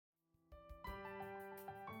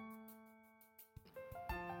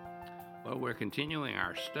Well, we're continuing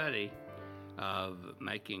our study of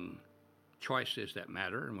making choices that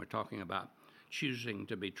matter, and we're talking about choosing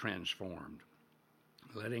to be transformed,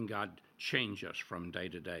 letting God change us from day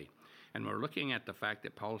to day. And we're looking at the fact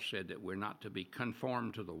that Paul said that we're not to be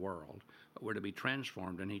conformed to the world, but we're to be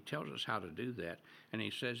transformed, and he tells us how to do that. And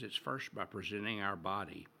he says it's first by presenting our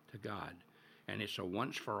body to God, and it's a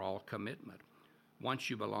once-for-all commitment. Once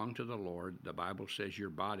you belong to the Lord, the Bible says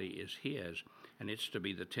your body is his, and it's to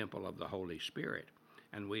be the temple of the Holy Spirit,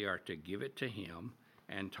 and we are to give it to him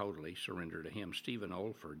and totally surrender to him. Stephen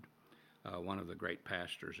Olford, one of the great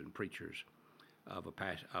pastors and preachers of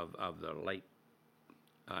the late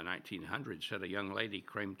 1900s, said a young lady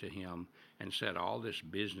came to him and said, all this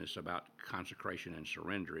business about consecration and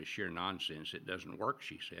surrender is sheer nonsense. It doesn't work,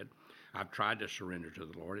 she said. I've tried to surrender to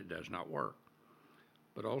the Lord. It does not work.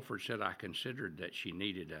 But Olford said, I considered that she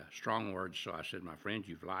needed a strong word, so I said, my friend,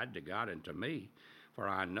 you've lied to God and to me, for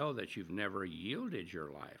I know that you've never yielded your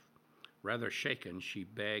life. Rather shaken, she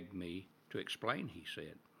begged me to explain, he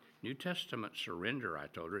said. New Testament surrender, I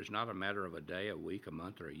told her, is not a matter of a day, a week, a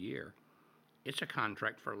month, or a year. It's a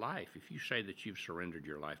contract for life. If you say that you've surrendered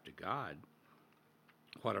your life to God,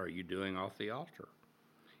 what are you doing off the altar?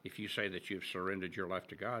 If you say that you've surrendered your life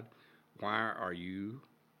to God, why are you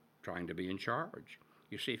trying to be in charge?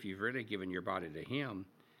 You see, if you've really given your body to him,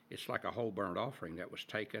 it's like a whole burnt offering that was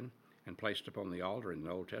taken and placed upon the altar in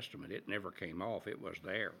the Old Testament. It never came off. It was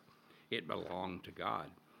there. It belonged to God.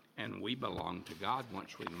 And we belong to God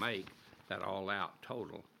once we make that all-out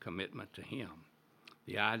total commitment to him.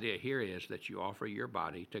 The idea here is that you offer your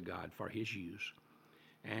body to God for his use,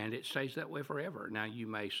 and it stays that way forever. Now, you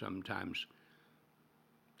may sometimes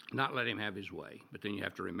not let him have his way, but then you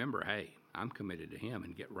have to remember, hey, I'm committed to him,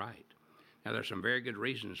 and get right. Now, there's some very good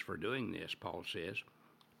reasons for doing this, Paul says,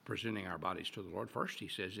 presenting our bodies to the Lord. First, he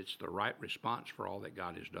says it's the right response for all that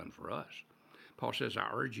God has done for us. Paul says, I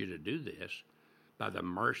urge you to do this by the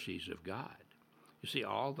mercies of God. You see,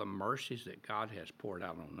 all the mercies that God has poured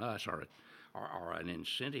out on us are an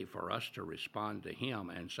incentive for us to respond to him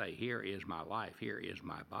and say, here is my life, here is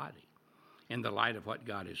my body. In the light of what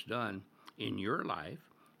God has done in your life,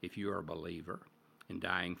 if you are a believer, and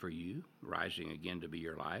dying for you, rising again to be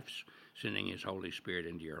your life, sending his Holy Spirit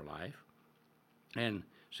into your life. And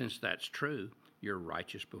since that's true, you're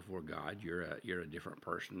righteous before God. You're a different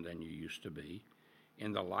person than you used to be.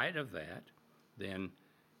 In the light of that, then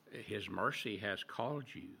his mercy has called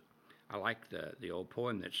you. I like the old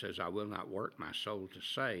poem that says, I will not work my soul to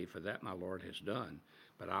save, for that my Lord has done,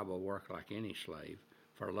 but I will work like any slave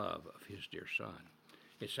for love of his dear Son.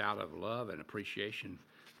 It's out of love and appreciation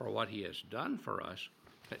for what he has done for us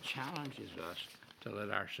that challenges us to let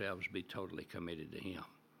ourselves be totally committed to him.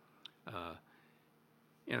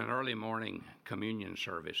 In an early morning communion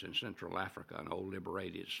service in Central Africa, an old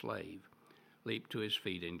liberated slave leaped to his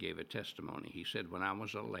feet and gave a testimony. He said, when I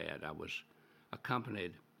was a lad, I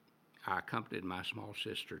accompanied my small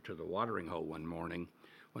sister to the watering hole one morning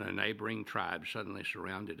when a neighboring tribe suddenly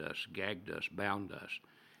surrounded us, gagged us, bound us,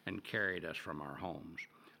 and carried us from our homes.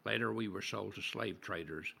 Later, we were sold to slave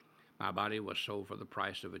traders. My body was sold for the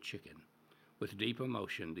price of a chicken. With deep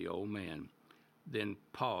emotion, the old man then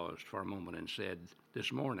paused for a moment and said,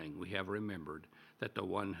 this morning we have remembered that the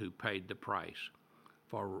one who paid the price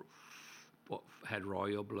had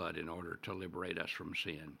royal blood in order to liberate us from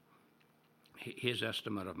sin. His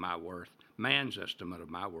estimate of my worth, man's estimate of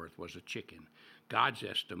my worth, was a chicken. God's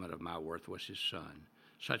estimate of my worth was his Son.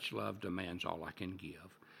 Such love demands all I can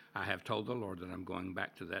give. I have told the Lord that I'm going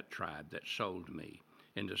back to that tribe that sold me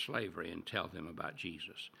into slavery and tell them about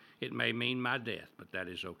Jesus. It may mean my death, but that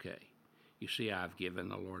is okay. You see, I've given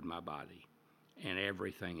the Lord my body, and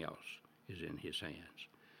everything else is in his hands.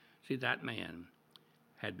 See, that man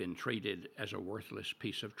had been treated as a worthless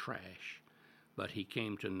piece of trash, but he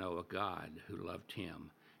came to know a God who loved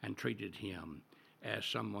him and treated him as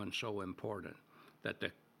someone so important that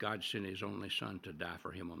God sent his only Son to die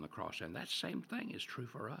for him on the cross. And that same thing is true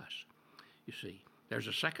for us. You see, there's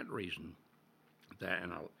a second reason that,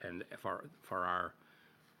 and for our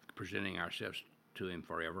presenting ourselves to him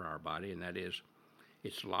forever, our body, and that is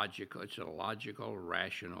it's logical. It's a logical,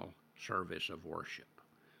 rational service of worship.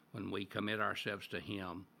 When we commit ourselves to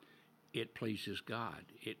him, it pleases God.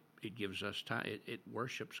 It gives us time. It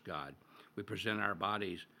worships God. We present our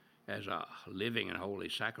bodies as a living and holy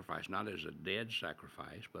sacrifice, not as a dead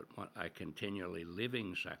sacrifice, but a continually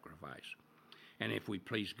living sacrifice. And if we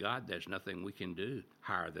please God, there's nothing we can do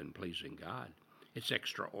higher than pleasing God. It's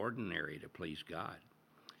extraordinary to please God.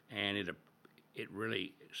 And it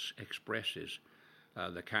really expresses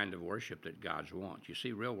the kind of worship that God wants. You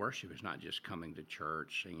see, real worship is not just coming to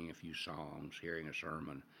church, singing a few songs, hearing a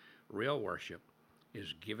sermon. Real worship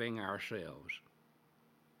is giving ourselves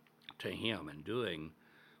to Him and doing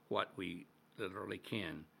what we literally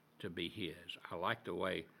can to be His. I like the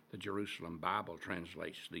way the Jerusalem Bible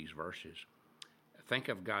translates these verses. Think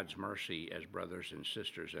of God's mercy as brothers and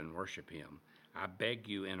sisters and worship Him. I beg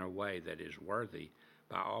you in a way that is worthy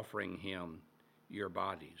by offering Him your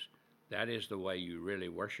bodies. That is the way you really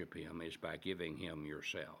worship Him, is by giving Him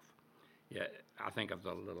yourself. Yeah, I think of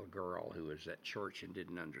the little girl who was at church and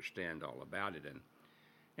didn't understand all about it,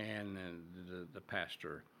 and the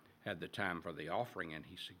pastor had the time for the offering, and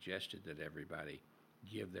he suggested that everybody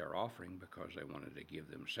give their offering because they wanted to give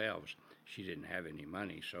themselves. She didn't have any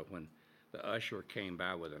money, so when the usher came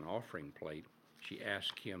by with an offering plate, she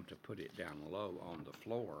asked him to put it down low on the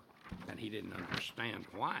floor, and he didn't understand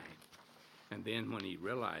why. And then when he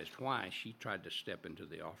realized why, she tried to step into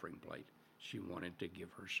the offering plate. She wanted to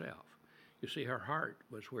give herself. You see, her heart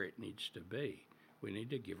was where it needs to be. We need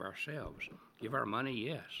to give ourselves. Give our money,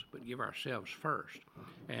 yes, but give ourselves first.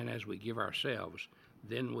 And as we give ourselves,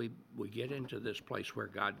 then we get into this place where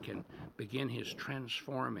God can begin His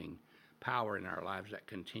transforming power in our lives that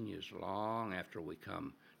continues long after we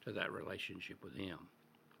come to that relationship with Him.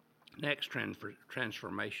 Next,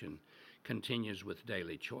 transformation continues with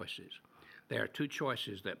daily choices. There are two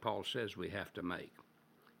choices that Paul says we have to make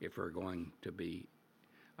if we're going to be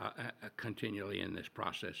continually in this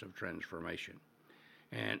process of transformation.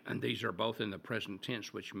 And these are both in the present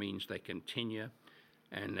tense, which means they continue,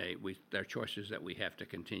 and they're choices that we have to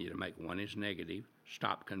continue to make. One is negative,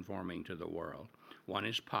 stop conforming to the world. One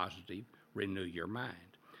is positive, renew your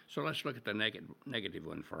mind. So let's look at the negative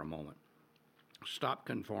one for a moment. Stop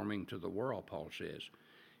conforming to the world, Paul says.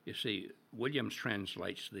 You see, Williams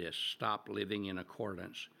translates this, stop living in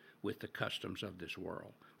accordance with the customs of this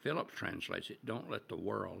world. Phillips translates it, don't let the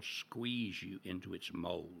world squeeze you into its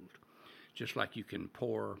mold. Just like you can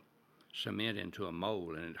pour cement into a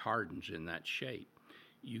mold and it hardens in that shape,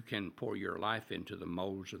 you can pour your life into the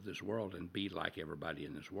molds of this world and be like everybody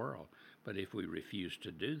in this world. But if we refuse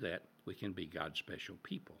to do that, we can be God's special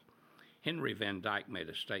people. Henry Van Dyke made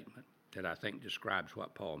a statement that I think describes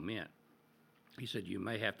what Paul meant. He said, you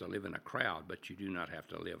may have to live in a crowd, but you do not have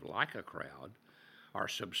to live like a crowd or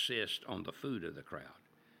subsist on the food of the crowd.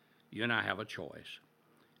 You and I have a choice,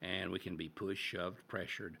 and we can be pushed, shoved,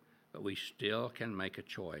 pressured, but we still can make a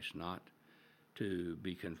choice not to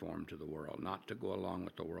be conformed to the world, not to go along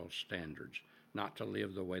with the world's standards, not to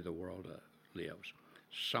live the way the world lives.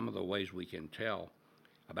 Some of the ways we can tell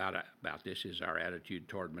about this is our attitude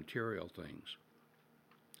toward material things.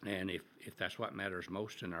 And if that's what matters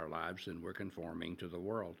most in our lives, then we're conforming to the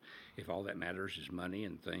world. If all that matters is money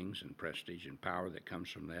and things and prestige and power that comes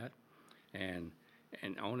from that, and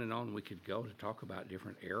on we could go to talk about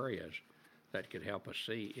different areas that could help us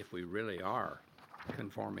see if we really are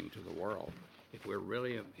conforming to the world. If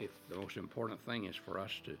the most important thing is for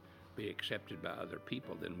us to be accepted by other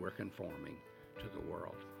people, then we're conforming to the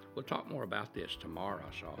world. We'll talk more about this tomorrow,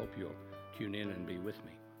 so I hope you'll tune in and be with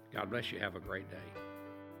me. God bless you. Have a great day.